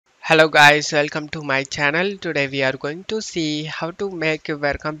Hello guys, welcome to my channel. Today we are going to see how to make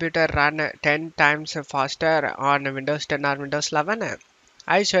your computer run 10 times faster on Windows 10 or Windows 11.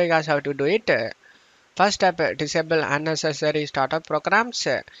 I'll show you guys how to do it. First step, disable unnecessary startup programs.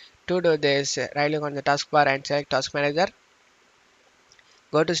 To do this, right click on the taskbar and select Task Manager.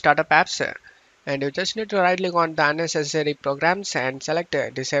 Go to Startup Apps and you just need to right click on the unnecessary programs and select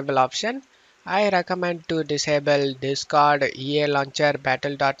Disable option. I recommend to disable Discord, EA Launcher,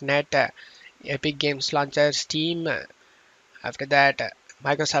 Battle.net, Epic Games Launcher, Steam. After that,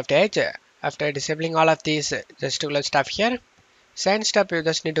 Microsoft Edge. After disabling all of these, just to close stuff here. Second step, you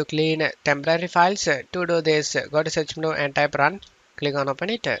just need to clean temporary files. To do this, go to search menu and type run. Click on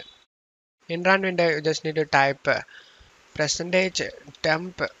open it. In run window, you just need to type percentage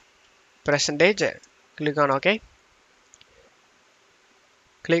temp percentage. Click on OK.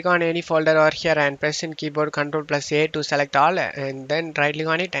 Click on any folder over here and press in keyboard Ctrl plus A to select all, and then right click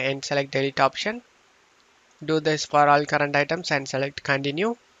on it and select delete option. Do this for all current items and select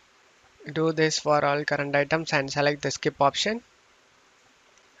continue. Do this for all current items and select the skip option.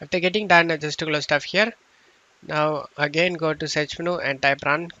 After getting done, just to close stuff here. Now again go to search menu and type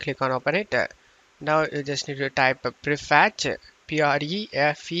run. Click on open it. Now you just need to type prefetch,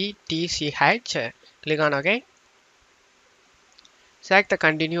 prefetch. Click on OK. Select the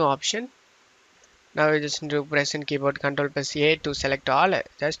continue option. Now you just need to press in keyboard Ctrl plus A to select all.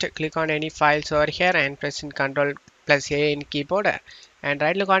 Just click on any files over here and press in Ctrl plus A in keyboard and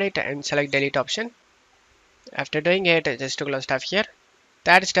right click on it and select delete option. After doing it, just to close stuff here.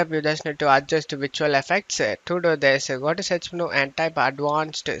 Third step, you just need to adjust visual effects. To do this, go to search menu and type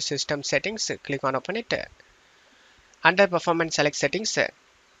advanced system settings. Click on open it. Under performance, select settings.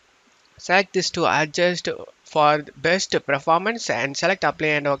 Select this to adjust for best performance and select apply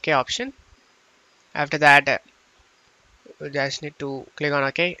and OK option. After that, you just need to click on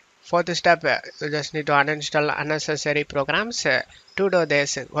OK. Fourth step, you just need to uninstall unnecessary programs. To do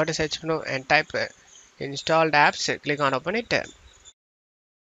this, go to search menu and type installed apps. Click on open it.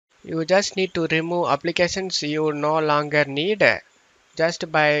 You just need to remove applications you no longer need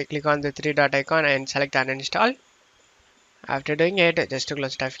just by click on the three dot icon and select uninstall. After doing it, just to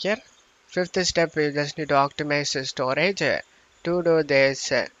close stuff here. Fifth step, you just need to optimize storage. To do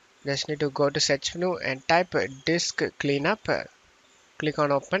this, just need to go to search menu and type disk cleanup. Click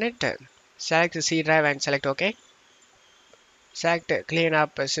on open it. Select the C drive and select OK. Select clean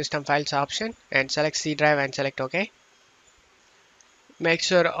up system files option and select C drive and select OK. Make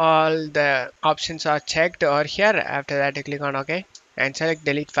sure all the options are checked over here. After that, click on OK and select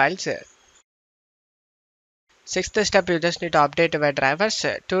delete files. Sixth step, you just need to update your drivers.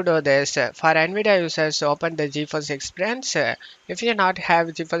 To do this, for NVIDIA users, open the GeForce Experience. If you not have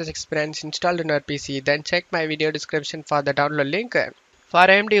GeForce Experience installed in your PC, then check my video description for the download link. For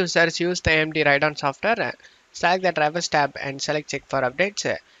AMD users, use the AMD Radeon software. Select the drivers tab and select check for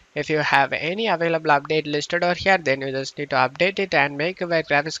updates. If you have any available update listed over here, then you just need to update it and make your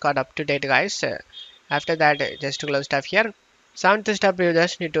graphics card up to date, guys. After that, just to close stuff here. Seventh step, you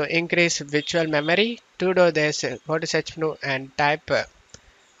just need to increase virtual memory. To do this, go to search menu and type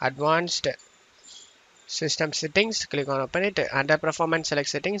advanced system settings. Click on open it. Under performance, select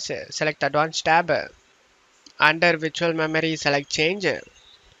settings. Select advanced tab. Under virtual memory, select change.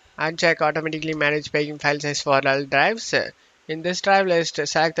 Uncheck automatically manage paging file size for all drives. In this drive list,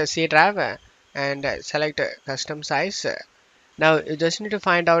 select the C drive and select custom size. Now you just need to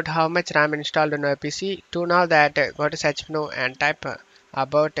find out how much RAM installed on your PC. To know that, go to search menu and type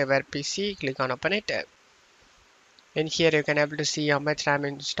about your PC. Click on open it. In here you can able to see how much RAM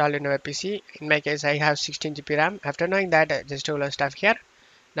installed in your PC. In my case, I have 16 GB RAM. After knowing that, just to close stuff here.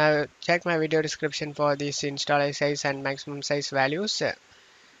 Now check my video description for this installer size and maximum size values.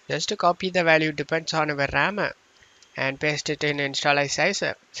 Just to copy the value depends on your RAM and paste it in installer size.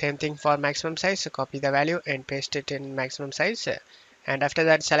 Same thing for maximum size. Copy the value and paste it in maximum size. And after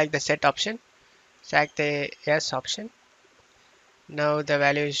that, select the set option. Select the yes option. Now the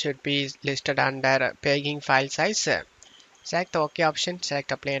value should be listed under paging file size. Select the OK option.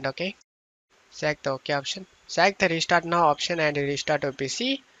 Select apply and OK. Select the OK option. Select the restart now option and restart your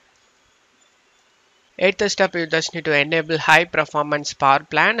PC. Eighth step, you just need to enable high performance power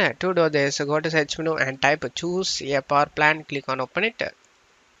plan. To do this, go to search menu and type choose a power plan. Click on open it.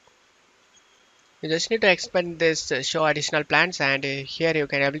 You just need to expand this show additional plans, and here you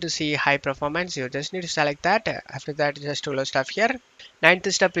can able to see high performance. You just need to select that. After that, just to close stuff here.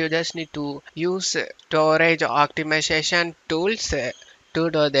 Ninth step, you just need to use storage optimization tools. To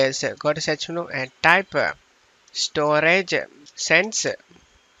do this, go to search menu and type storage sense.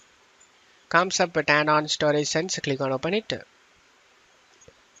 Comes up turn on storage sense. Click on open it.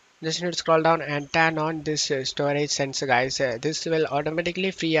 Just need to scroll down and turn on this storage sensor, guys. This will automatically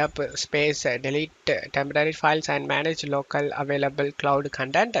free up space, delete temporary files, and manage local available cloud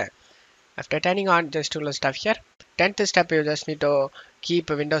content. After turning on just to stuff here, 10th step, you just need to keep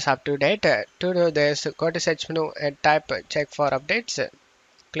Windows up to date. To do this, go to search menu and type check for updates.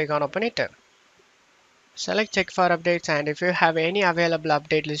 Click on open it. Select check for updates, and if you have any available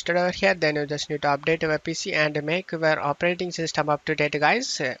update listed over here, then you just need to update your PC and make your operating system up to date,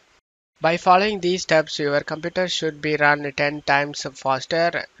 guys. By following these steps, your computer should be run 10 times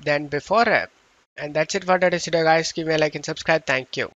faster than before. And that's it for today's video, guys. Give me a like and subscribe. Thank you.